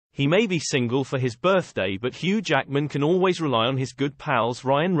He may be single for his birthday, but Hugh Jackman can always rely on his good pals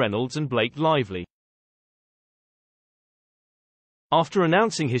Ryan Reynolds and Blake Lively. After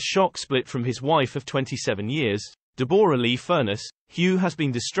announcing his shock split from his wife of 27 years, Deborra Lee-Furness, Hugh has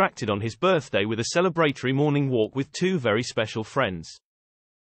been distracted on his birthday with a celebratory morning walk with two very special friends.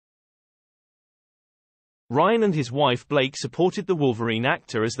 Ryan and his wife Blake supported the Wolverine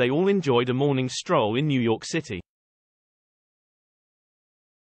actor as they all enjoyed a morning stroll in New York City.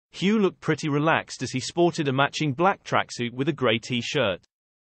 Hugh looked pretty relaxed as he sported a matching black tracksuit with a grey t-shirt.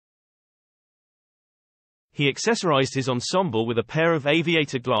 He accessorized his ensemble with a pair of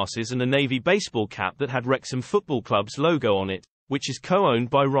aviator glasses and a navy baseball cap that had Wrexham Football Club's logo on it, which is co-owned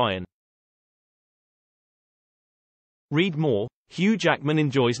by Ryan. Read more. Hugh Jackman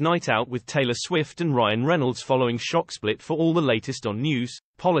enjoys night out with Taylor Swift and Ryan Reynolds following shock split. For all the latest on news,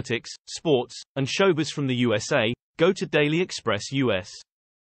 politics, sports, and showbiz from the USA, go to Daily Express US.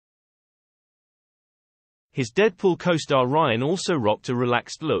 His Deadpool co-star Ryan also rocked a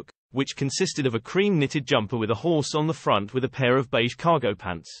relaxed look, which consisted of a cream knitted jumper with a horse on the front with a pair of beige cargo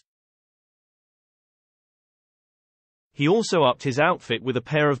pants. He also upped his outfit with a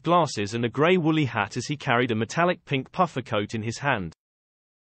pair of glasses and a grey woolly hat as he carried a metallic pink puffer coat in his hand.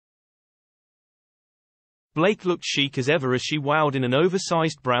 Blake looked chic as ever as she wowed in an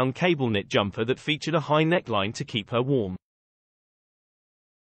oversized brown cable knit jumper that featured a high neckline to keep her warm.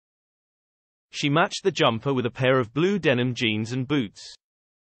 She matched the jumper with a pair of blue denim jeans and boots.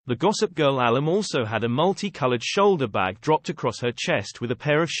 The Gossip Girl alum also had a multi-colored shoulder bag dropped across her chest with a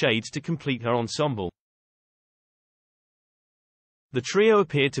pair of shades to complete her ensemble. The trio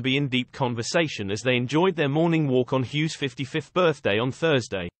appeared to be in deep conversation as they enjoyed their morning walk on Hugh's 55th birthday on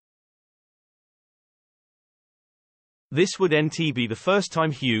Thursday. This would be the first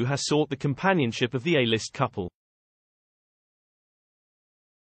time Hugh has sought the companionship of the A-list couple.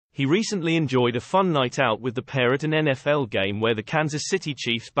 He recently enjoyed a fun night out with the pair at an NFL game where the Kansas City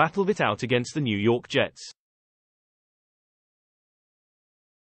Chiefs battled it out against the New York Jets.